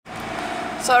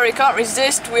Sorry, can't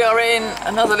resist. We are in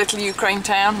another little Ukraine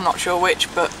town, I'm not sure which,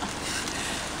 but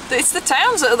it's the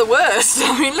towns that are the worst.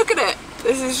 I mean, look at it.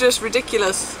 This is just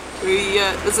ridiculous.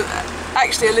 There's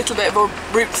actually a little bit of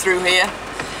a route through here.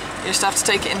 You just have to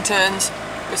take it in turns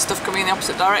with stuff coming in the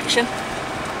opposite direction.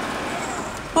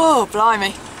 Oh,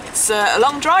 blimey. It's a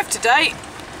long drive today,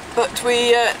 but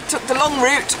we took the long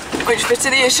route, which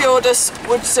Vitaly assured us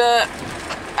would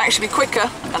actually be quicker,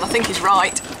 and I think he's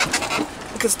right.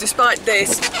 Because despite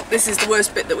this is the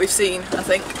worst bit that we've seen, I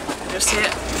think, just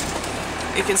here.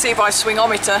 You can see by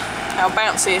swingometer how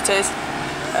bouncy it is,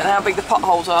 and how big the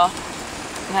potholes are,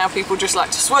 and how people just like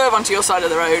to swerve onto your side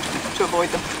of the road to avoid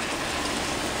them.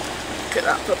 Look at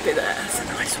that puppy there, that's a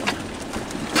nice one.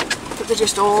 But they're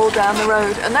just all down the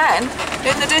road. And then,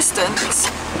 in the distance,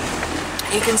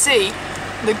 you can see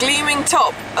the gleaming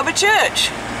top of a church,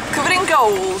 covered in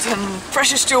gold and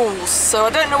precious jewels. So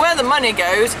I don't know where the money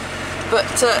goes, but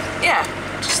yeah,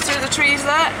 just through the trees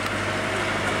there.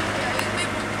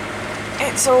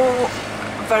 It's all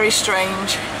very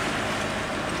strange.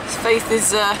 Faith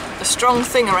is a strong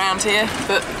thing around here,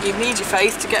 but you need your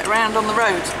faith to get around on the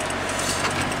road,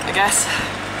 I guess.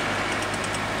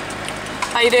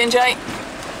 How you doing, Jay?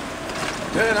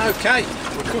 Doing okay.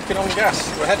 We're cooking on gas.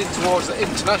 We're heading towards the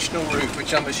international route,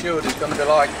 which I'm assured is going to be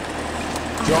like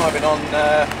driving on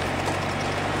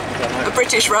I don't know, a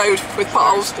British road with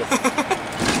potholes.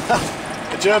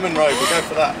 A German road, we'll go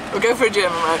for that. We'll go for a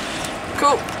German road.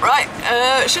 Cool, right,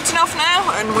 shutting off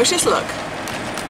now and wish us luck.